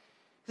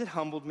 it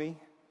humbled me.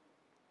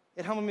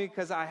 It humbled me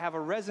because I have a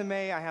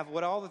resume, I have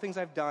all the things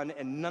I've done,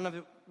 and none of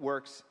it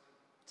works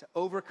to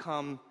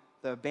overcome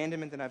the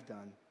abandonment that I've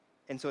done.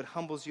 And so it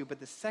humbles you. But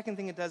the second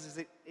thing it does is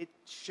it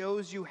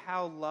shows you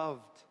how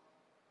loved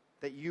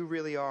that you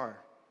really are.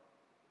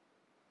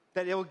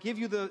 That it will give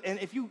you and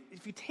if you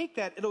take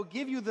that, it'll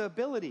give you the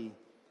ability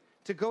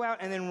to go out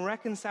and then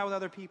reconcile with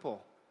other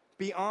people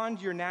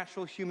beyond your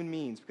natural human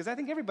means. Because I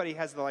think everybody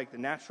has the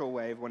natural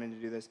way of wanting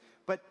to do this.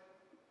 But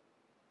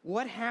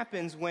what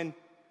happens when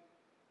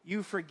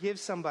you forgive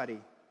somebody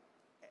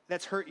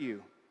that's hurt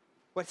you?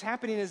 What's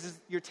happening is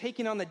you're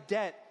taking on the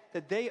debt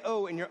that they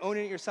owe and you're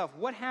owning it yourself.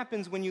 What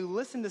happens when you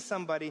listen to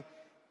somebody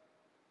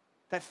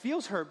that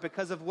feels hurt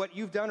because of what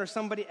you've done or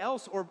somebody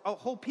else or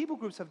whole people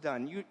groups have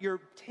done?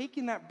 You're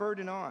taking that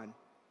burden on.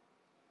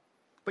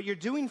 But you're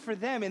doing for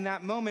them in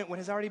that moment what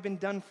has already been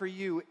done for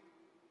you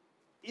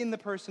in the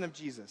person of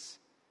Jesus.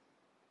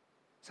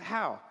 So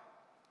how?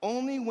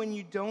 Only when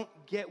you don't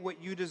get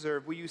what you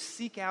deserve will you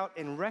seek out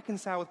and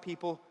reconcile with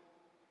people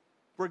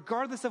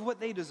regardless of what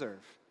they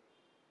deserve.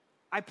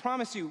 I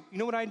promise you, you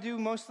know what I do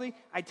mostly?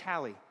 I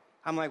tally.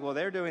 I'm like, well,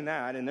 they're doing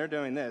that and they're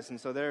doing this,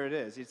 and so there it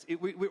is.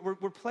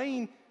 We're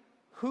playing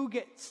who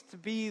gets to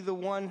be the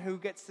one who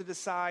gets to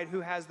decide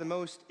who has the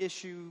most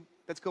issue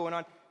that's going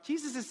on.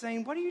 Jesus is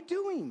saying, what are you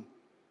doing?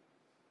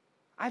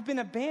 I've been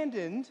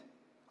abandoned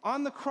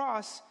on the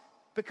cross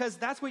because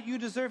that's what you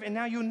deserve, and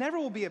now you never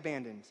will be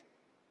abandoned.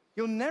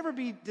 You'll never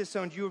be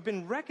disowned. You have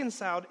been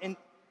reconciled, and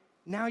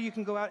now you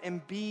can go out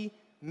and be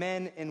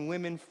men and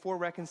women for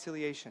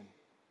reconciliation.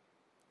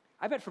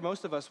 I bet for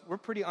most of us, we're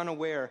pretty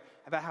unaware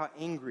about how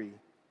angry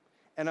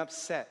and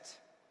upset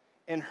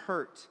and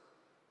hurt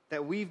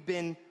that we've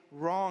been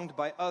wronged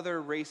by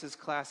other races,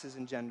 classes,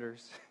 and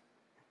genders.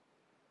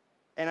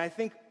 And I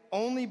think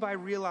only by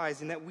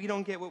realizing that we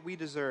don't get what we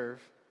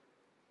deserve,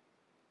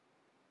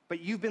 but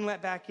you've been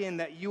let back in,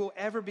 that you will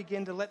ever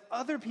begin to let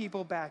other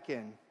people back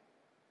in,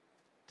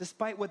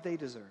 despite what they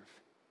deserve.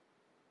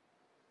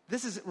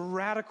 This is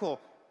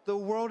radical. The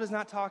world is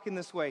not talking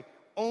this way.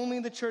 Only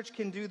the church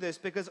can do this,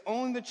 because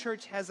only the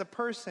church has a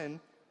person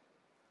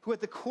who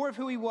at the core of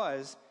who he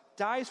was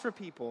dies for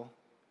people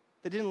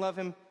that didn't love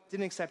him,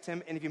 didn't accept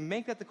him. And if you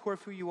make that the core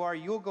of who you are,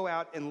 you'll go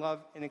out and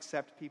love and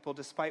accept people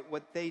despite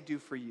what they do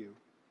for you.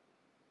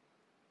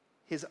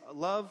 His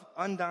love,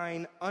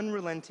 undying,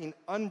 unrelenting,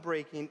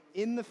 unbreaking,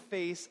 in the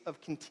face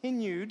of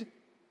continued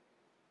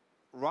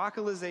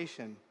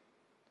rockalization,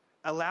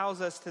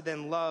 allows us to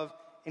then love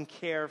and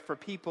care for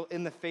people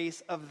in the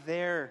face of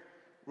their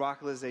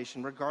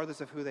radicalization,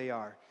 regardless of who they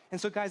are. And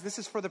so, guys, this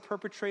is for the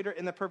perpetrator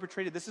and the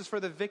perpetrated. This is for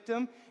the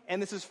victim,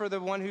 and this is for the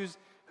one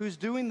who's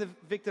doing the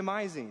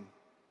victimizing.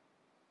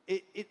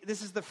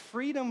 This is the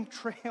freedom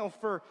trail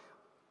for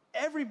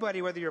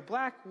everybody, whether you're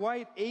black,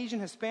 white, Asian,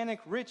 Hispanic,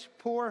 rich,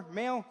 poor,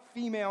 male,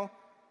 female.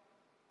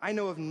 I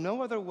know of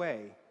no other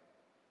way.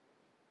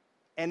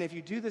 And if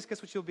you do this,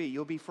 guess what you'll be?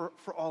 You'll be for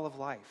all of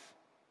life.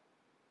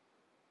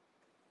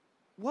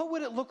 What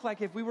would it look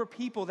like if we were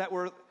people that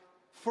were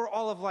for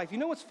all of life? You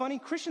know what's funny?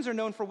 Christians are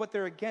known for what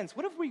they're against.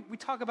 What if we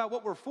talk about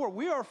what we're for?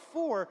 We are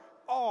for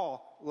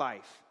all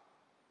life.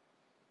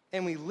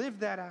 And we live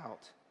that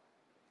out.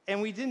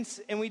 And we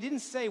didn't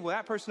say, well,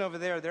 that person over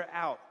there, they're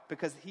out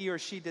because he or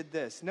she did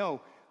this.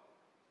 No,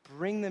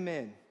 bring them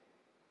in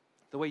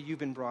the way you've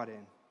been brought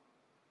in.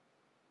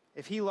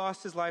 If he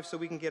lost his life so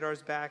we can get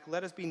ours back,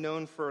 let us be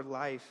known for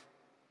life.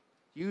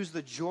 Use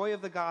the joy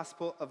of the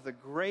gospel, of the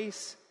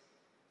grace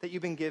that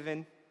you've been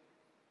given,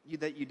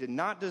 that you did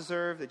not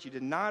deserve, that you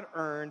did not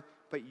earn,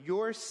 but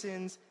your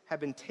sins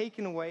have been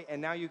taken away,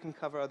 and now you can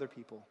cover other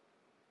people.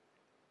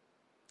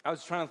 I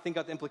was trying to think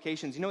out the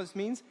implications. You know what this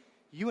means?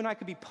 You and I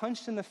could be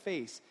punched in the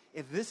face.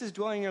 If this is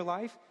dwelling in your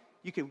life,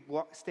 you could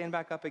stand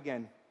back up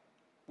again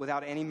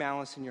without any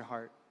malice in your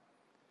heart.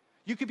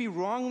 You could be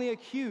wrongly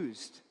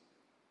accused.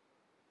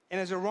 And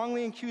as a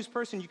wrongly accused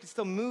person, you can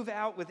still move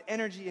out with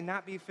energy and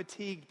not be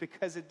fatigued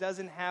because it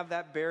doesn't have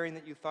that bearing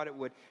that you thought it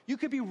would. You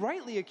could be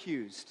rightly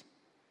accused.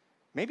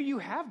 Maybe you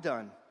have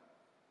done.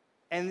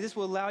 And this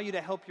will allow you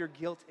to help your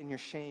guilt and your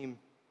shame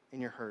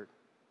and your hurt.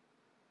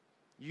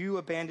 You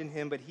abandoned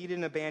him, but he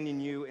didn't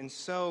abandon you. And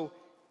so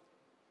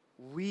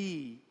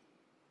we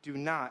do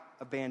not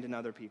abandon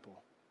other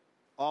people.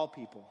 All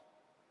people.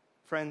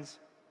 Friends,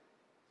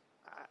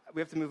 we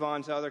have to move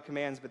on to other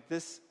commands, but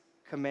this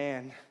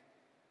command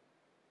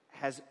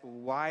has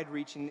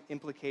wide-reaching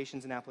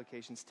implications and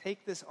applications.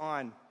 Take this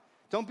on.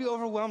 Don't be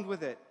overwhelmed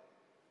with it.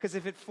 Because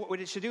what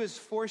it should do is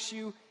force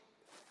you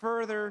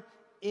further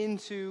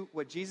into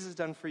what Jesus has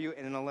done for you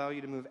and allow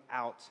you to move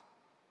out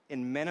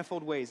in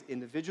manifold ways,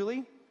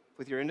 individually,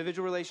 with your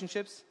individual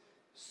relationships,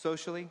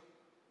 socially,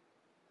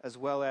 as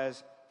well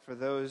as for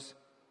those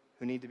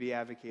who need to be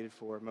advocated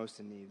for, most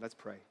in need. Let's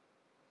pray.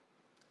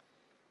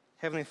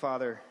 Heavenly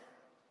Father,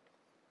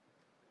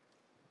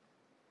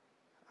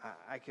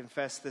 I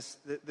confess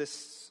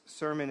this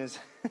sermon is,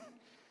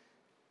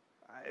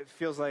 it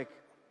feels like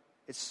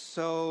it's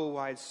so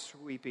wide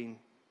sweeping.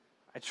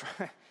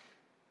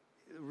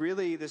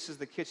 Really, this is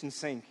the kitchen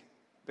sink,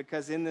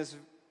 because in this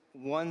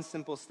one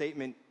simple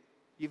statement,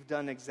 you've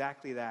done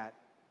exactly that.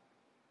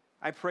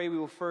 I pray we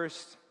will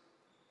first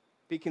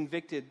be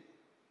convicted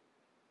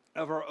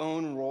of our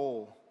own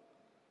role,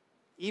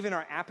 even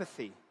our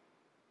apathy,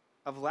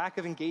 of lack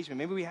of engagement.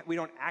 Maybe we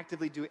don't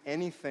actively do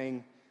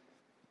anything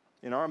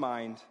in our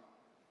mind,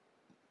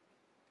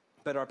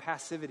 but our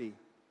passivity.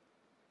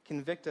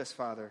 Convict us,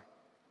 Father.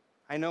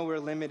 I know we're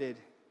limited.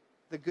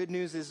 The good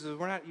news is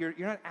you're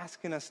not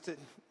asking us to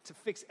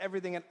fix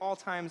everything at all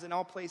times, in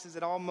all places,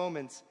 at all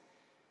moments.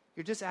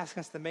 You're just asking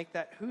us to make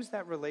who's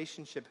that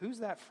relationship, who's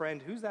that friend,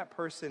 who's that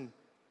person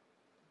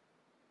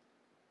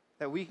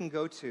that we can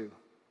go to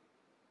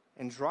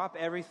and drop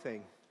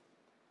everything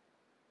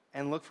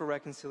and look for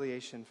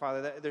reconciliation.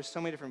 Father, there's so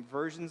many different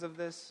versions of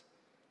this.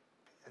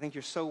 I think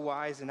you're so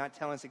wise in not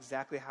telling us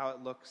exactly how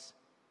it looks.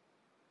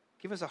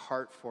 Give us a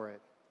heart for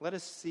it. Let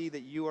us see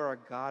that you are a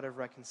God of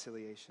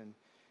reconciliation.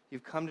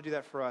 You've come to do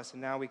that for us,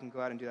 and now we can go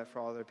out and do that for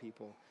all other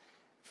people.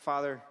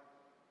 Father,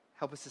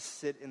 help us to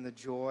sit in the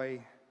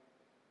joy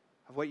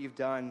of what you've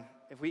done.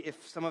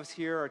 If some of us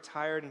here are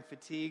tired and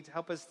fatigued,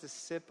 help us to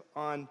sip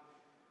on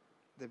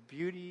the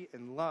beauty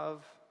and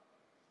love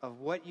of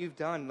what you've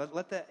done.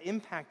 Let that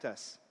impact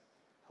us.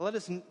 Let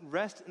us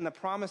rest in the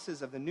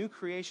promises of the new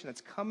creation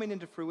that's coming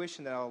into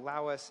fruition that will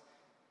allow us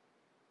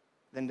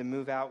then to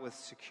move out with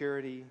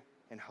security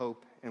and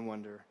hope and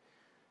wonder.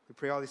 We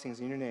pray all these things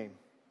in your name.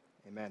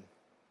 Amen.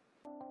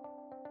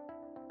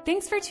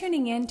 Thanks for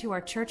tuning in to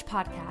our church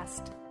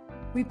podcast.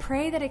 We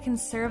pray that it can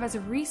serve as a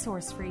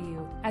resource for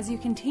you as you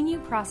continue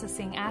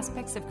processing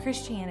aspects of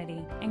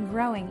Christianity and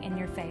growing in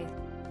your faith.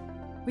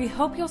 We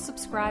hope you'll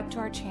subscribe to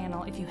our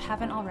channel if you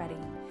haven't already,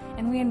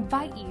 and we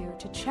invite you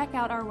to check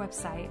out our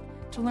website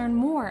to learn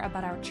more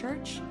about our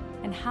church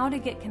and how to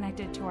get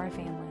connected to our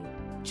family.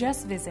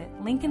 Just visit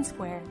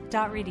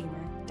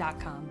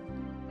lincolnsquare.redeemer.com.